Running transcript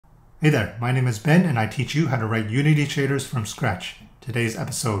Hey there, my name is Ben and I teach you how to write Unity shaders from scratch. Today's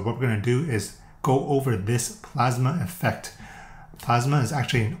episode, what we're going to do is go over this plasma effect. Plasma is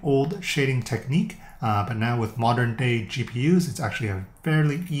actually an old shading technique, but now with modern day GPUs, it's actually a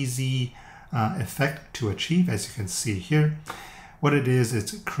fairly easy effect to achieve, as you can see here. What it is,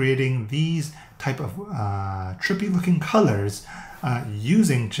 it's creating these type of trippy looking colors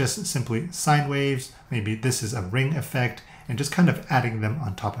using just simply sine waves. Maybe this is a ring effect, and just kind of adding them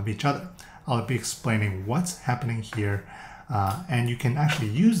on top of each other. I'll be explaining what's happening here, and you can actually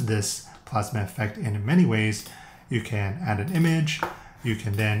use this plasma effect in many ways. You can add an image. You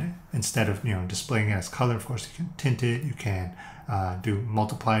can then, instead of displaying it as color, of course, you can tint it. You can do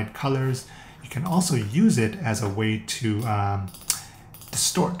multiplied colors. You can also use it as a way to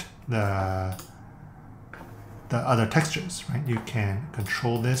distort the other textures, right? You can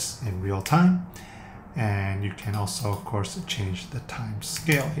control this in real time. And you can also, of course, change the time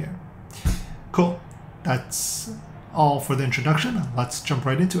scale here. Cool. That's all for the introduction. Let's jump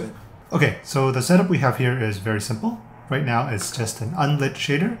right into it. Okay, so the setup we have here is very simple. Right now, it's just an unlit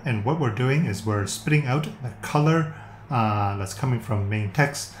shader. And what we're doing is we're spitting out the color that's coming from main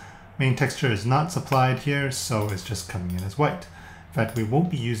text. Main texture is not supplied here, so it's just coming in as white. In fact, we won't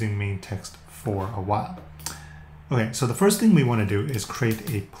be using main text for a while. Okay, so the first thing we want to do is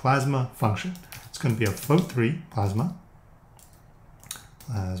create a plasma function. It's going to be a float3 plasma,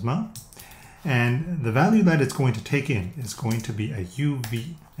 and the value that it's going to take in is going to be a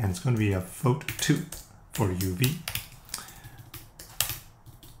UV, and it's going to be a float2 for UV.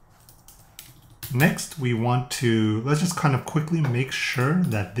 Next, we want to, let's just kind of quickly make sure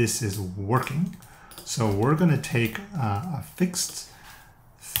that this is working. So we're going to take a fixed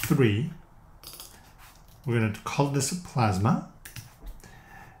 3. We're going to call this plasma.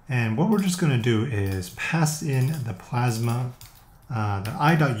 And what we're just going to do is pass in the plasma, the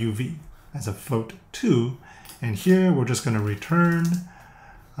I.UV as a float2. And here we're just going to return,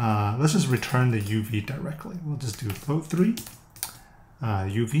 let's just return the UV directly. We'll just do float3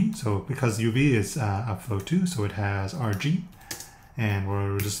 UV. So because UV is a float2, so it has RG. And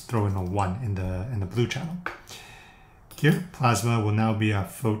we'll just throw in a 1 in the blue channel. Here, plasma will now be a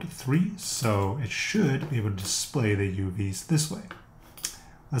float3, so it should be able to display the UVs this way.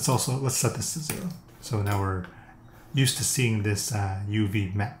 Let's set this to 0. So now we're used to seeing this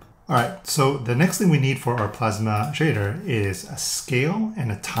UV map. All right, so the next thing we need for our plasma shader is a scale and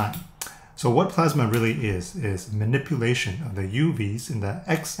a time. So what plasma really is manipulation of the UVs in the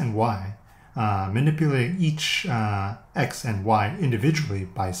X and Y, manipulating each X and Y individually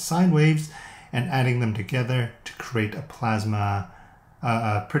by sine waves and adding them together to create a plasma,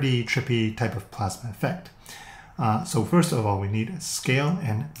 a pretty trippy type of plasma effect. So first of all, we need a scale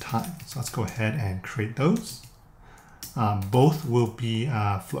and time. So let's go ahead and create those. Both will be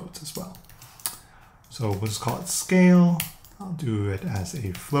floats as well. So we'll just call it scale. I'll do it as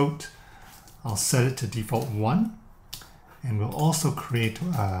a float. I'll set it to default 1. And we'll also create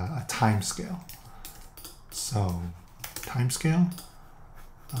a time scale. So time scale.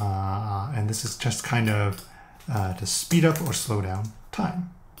 And this is just kind of to speed up or slow down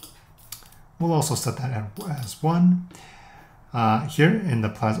time. We'll also set that as 1. Here in the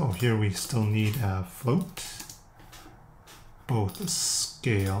plasma, here we still need a float, both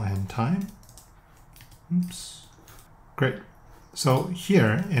scale and time. Oops. Great. So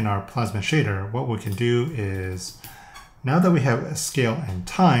here in our plasma shader, what we can do is, now that we have a scale and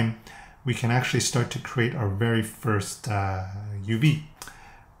time, we can actually start to create our very first UV.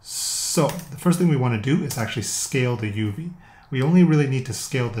 So the first thing we want to do is actually scale the UV. We only really need to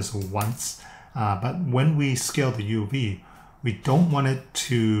scale this once. But when we scale the UV, we don't want it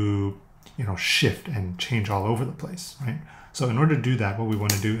to, shift and change all over the place, right? So in order to do that, what we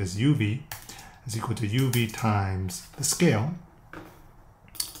want to do is UV is equal to UV times the scale.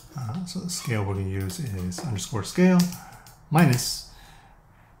 So the scale we're going to use is underscore scale minus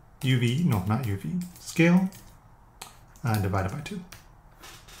UV, no, not UV, scale divided by 2.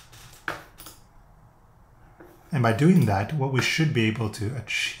 And by doing that, what we should be able to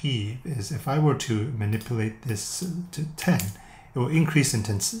achieve is, if I were to manipulate this to 10, it will increase in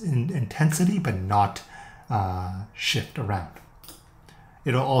intensity, but not shift around.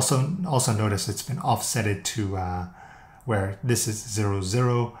 It'll also notice it's been offsetted to where this is 0,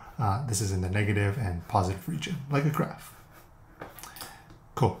 0, this is in the negative and positive region, like a graph.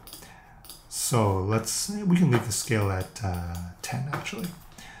 Cool. So we can leave the scale at 10 actually.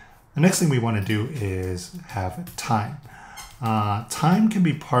 The next thing we want to do is have time. Time can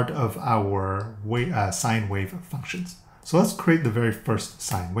be part of our sine wave functions. So let's create the very first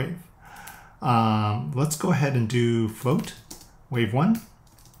sine wave. Let's go ahead and do float wave 1.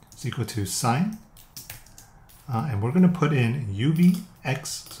 is equal to sine. And we're going to put in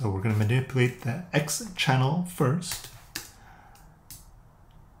UVX, so we're going to manipulate the X channel first,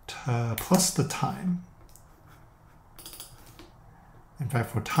 plus the time. In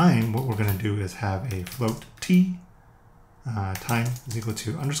fact, for time, what we're going to do is have a float t, time is equal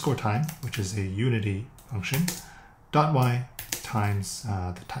to underscore time, which is a unity function, dot y times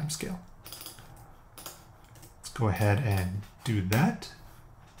the time scale. Let's go ahead and do that,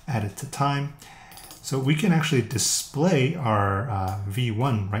 add it to time. So we can actually display our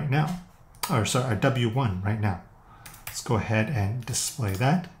V1 right now, or sorry, our W1 right now. Let's go ahead and display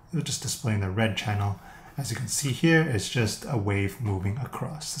that. It'll just display in the red channel. As you can see here, it's just a wave moving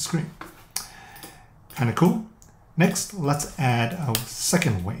across the screen. Kind of cool. Next, let's add a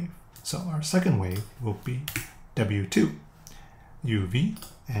second wave. So our second wave will be W2, UV,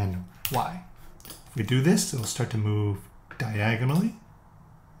 and Y. If we do this, it'll start to move diagonally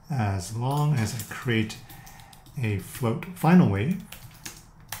as long as I create a float final wave,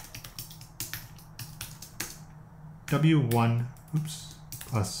 W1,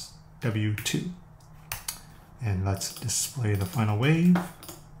 plus W2. And let's display the final wave.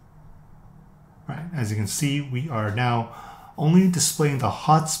 Right, as you can see, we are now only displaying the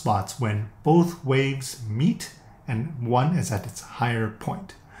hotspots when both waves meet and one is at its higher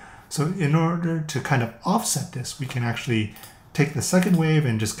point. So in order to kind of offset this, we can actually take the second wave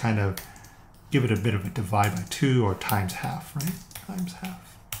and just kind of give it a bit of a divide by 2 or times half, right? Times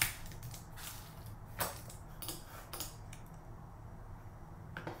half.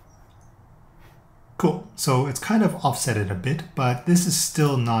 Cool, so it's kind of offsetted a bit, but this is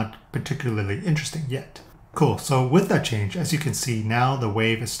still not particularly interesting yet. Cool, so with that change, as you can see, now the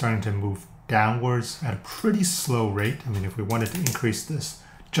wave is starting to move downwards at a pretty slow rate. I mean, if we wanted to increase this,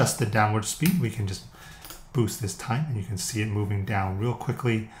 just the downward speed, we can just boost this time, and you can see it moving down real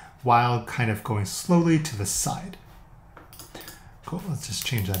quickly while kind of going slowly to the side. Cool, let's just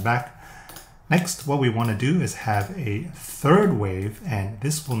change that back. Next, what we want to do is have a third wave, and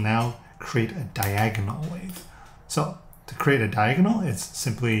this will now create a diagonal wave. So to create a diagonal, it's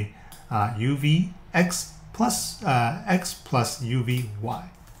simply UVX plus X plus UVY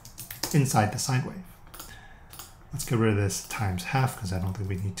inside the sine wave. Let's get rid of this times half because I don't think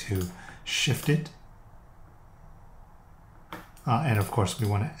we need to shift it. And of course, we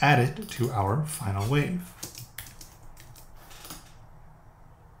want to add it to our final wave.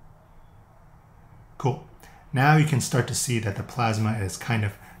 Cool. Now you can start to see that the plasma is kind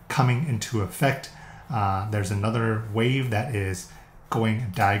of coming into effect. There's another wave that is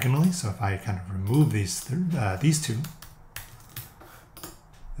going diagonally. So if I kind of remove these two,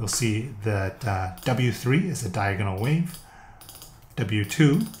 you'll see that W3 is a diagonal wave.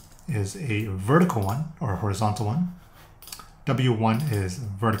 W2 is a vertical one or a horizontal one. W1 is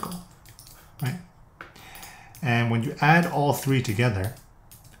vertical, right? And when you add all three together,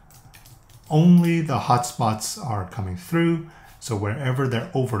 only the hotspots are coming through. So wherever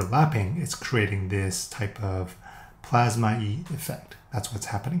they're overlapping, it's creating this type of plasma-y effect. That's what's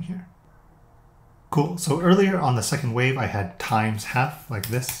happening here. Cool, so earlier on the second wave, I had times half like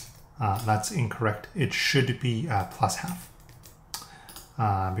this. That's incorrect. It should be plus half.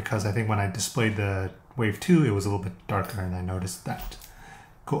 Because I think when I displayed the wave 2, it was a little bit darker and I noticed that.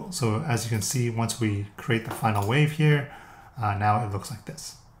 Cool, so as you can see, once we create the final wave here, now it looks like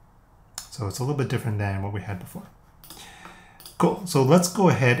this. So it's a little bit different than what we had before. Cool, so let's go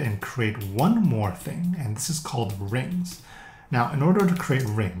ahead and create one more thing, and this is called rings. Now, in order to create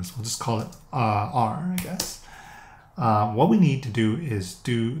rings, we'll just call it R, I guess. What we need to do is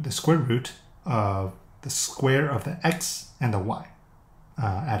do the square root of the square of the X and the Y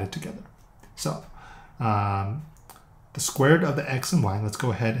added together. So the squared of the X and Y, let's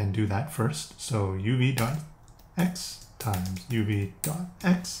go ahead and do that first. So UV dot X times UV dot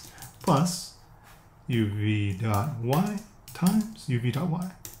X plus UV dot Y times UV dot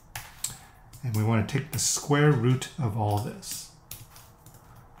Y. And we want to take the square root of all this.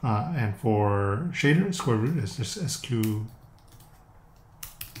 And for shader, square root is just SQR.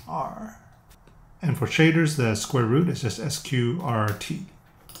 And for shaders, the square root is just SQRT.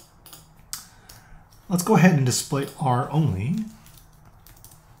 Let's go ahead and display R only.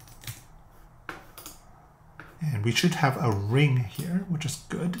 And we should have a ring here, which is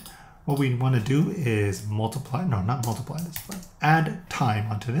good. What we want to do is multiply, no, not multiply this, but add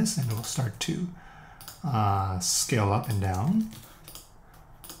time onto this, and it will start to scale up and down.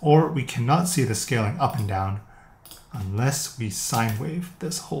 Or we cannot see the scaling up and down unless we sine wave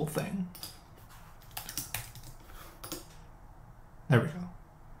this whole thing. There we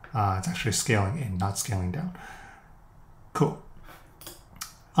go. It's actually scaling in, not scaling down. Cool.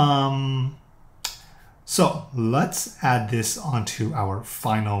 So let's add this onto our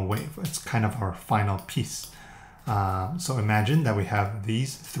final wave. It's kind of our final piece. So imagine that we have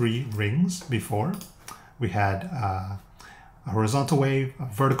these 3 rings before. We had a horizontal wave, a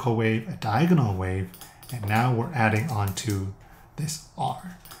vertical wave, a diagonal wave, and now we're adding onto this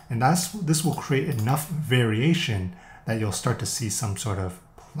R. And this will create enough variation that you'll start to see some sort of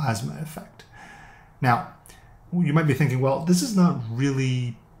plasma effect. Now, you might be thinking, well, this is not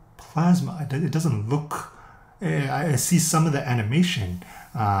really plasma. It doesn't look, I see some of the animation.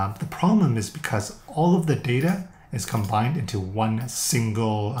 The problem is because all of the data is combined into one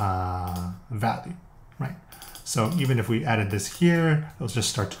single value, right? So even if we added this here, it'll just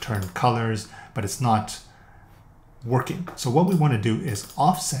start to turn colors, but it's not working. So what we want to do is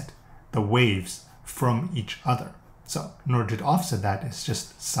offset the waves from each other. So in order to offset that, it's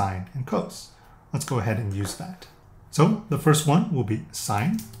just sine and cos. Let's go ahead and use that. So the first one will be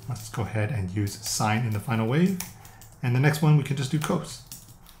sine. Let's go ahead and use sine in the final wave. And the next one, we can just do cos.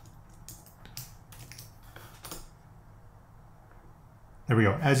 There we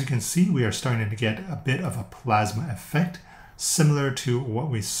go. As you can see, we are starting to get a bit of a plasma effect, similar to what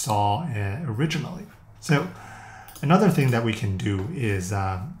we saw originally. So another thing that we can do is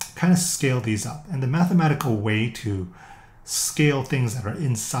kind of scale these up. And the mathematical way to scale things that are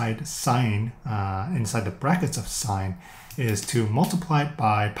inside sine, inside the brackets of sine, is to multiply it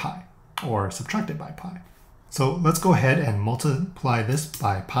by pi, or subtract it by pi. So let's go ahead and multiply this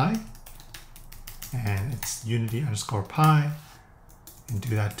by pi. And it's unity underscore pi. And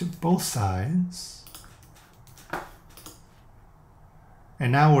do that to both sides.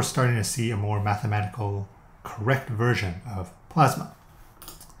 And now we're starting to see a more mathematical, correct version of plasma.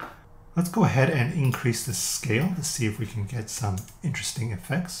 Let's go ahead and increase the scale to see if we can get some interesting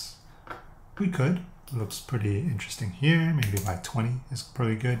effects. We could. It looks pretty interesting here. Maybe by 20 is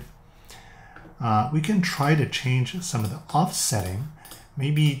pretty good. We can try to change some of the offsetting.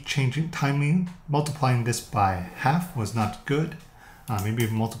 Maybe changing timing, multiplying this by half was not good. Maybe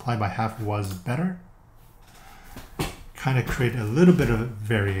multiply by half was better. Kind of create a little bit of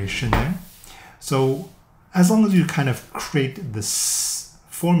variation there. So as long as you kind of create this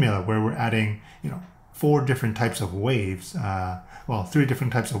formula where we're adding, 4 different types of waves, 3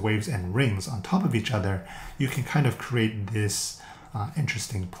 different types of waves and rings on top of each other, you can kind of create this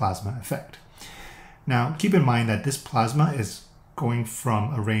interesting plasma effect. Now, keep in mind that this plasma is going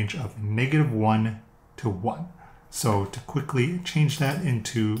from a range of -1 to 1. So to quickly change that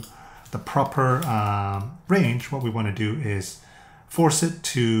into the proper range, what we want to do is force it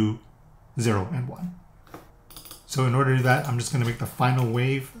to 0 and 1. So in order to do that, I'm just going to make the final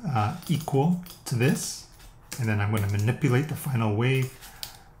wave equal to this. And then I'm going to manipulate the final wave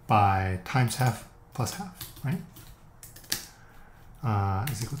by times half plus half, right?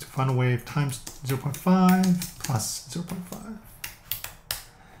 Is equal to final wave times 0.5 plus 0.5.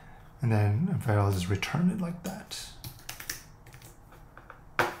 And then if I'll just return it like that.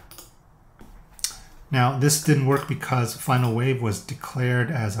 Now this didn't work because final wave was declared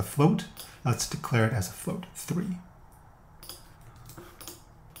as a float. Let's declare it as a float 3.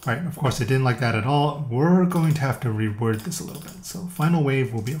 Right, of course it didn't like that at all. We're going to have to reword this a little bit. So final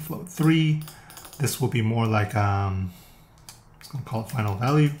wave will be a float 3. This will be more like, I'm just going to call it final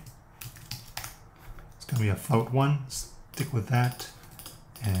value. It's going to be a float 1. Stick with that.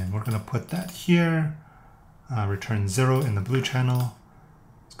 And we're going to put that here, return 0 in the blue channel.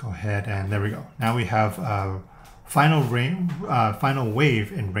 Let's go ahead and there we go. Now we have a final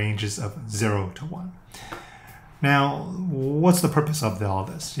wave in ranges of 0 to 1. Now, what's the purpose of all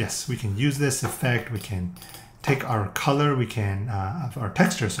this? Yes, we can use this effect. We can take our color, our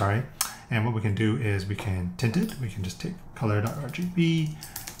texture, sorry. And what we can do is we can tint it. We can just take color.rgb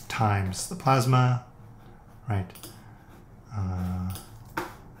times the plasma, right?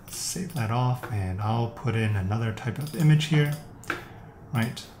 Save that off, and I'll put in another type of image here,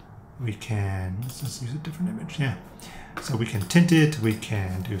 right? Let's just use a different image, yeah. So we can tint it, we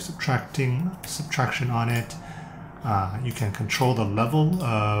can do subtraction on it. You can control the level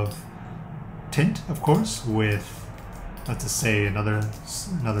of tint, of course, with, let's just say another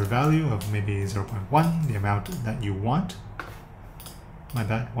value of maybe 0.1, the amount that you want. My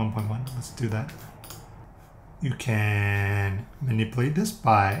bad, 1.1, let's do that. You can manipulate this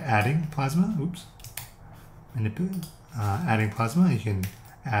by adding plasma. Oops. Adding plasma, you can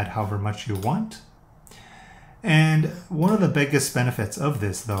add however much you want. And one of the biggest benefits of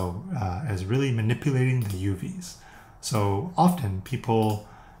this, though, is really manipulating the UVs. So often people,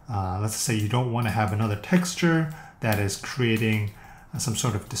 let's say you don't want to have another texture that is creating some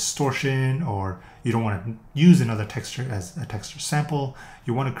sort of distortion, or you don't want to use another texture as a texture sample.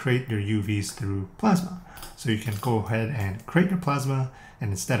 You want to create your UVs through plasma. So you can go ahead and create your plasma,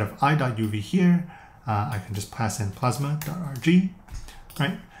 and instead of i.uv here, I can just pass in plasma.rg,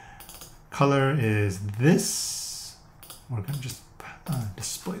 right? Color is this. We're going to just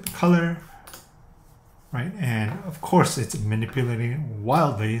display the color, right? And of course it's manipulating it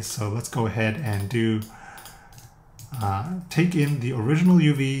wildly. So let's go ahead and do take in the original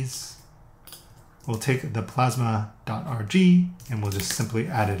UVs. We'll take the plasma.rg and we'll just simply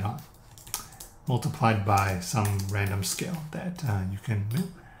add it on, multiplied by some random scale that you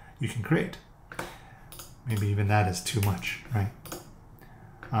can create. Maybe even that is too much, right?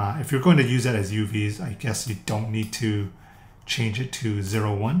 If you're going to use that as UVs, I guess you don't need to change it to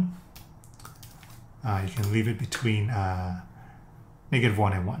 0, 1. You can leave it between -1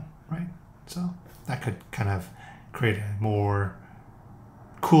 and 1, right? So that could kind of create a more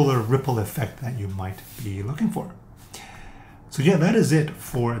cooler ripple effect that you might be looking for. So yeah, that is it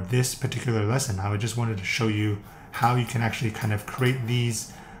for this particular lesson. I just wanted to show you how you can actually kind of create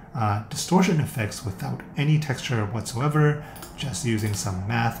these distortion effects without any texture whatsoever. Just using some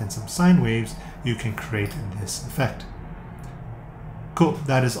math and some sine waves, you can create this effect. Cool,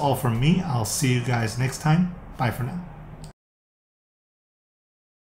 that is all from me. I'll see you guys next time. Bye for now.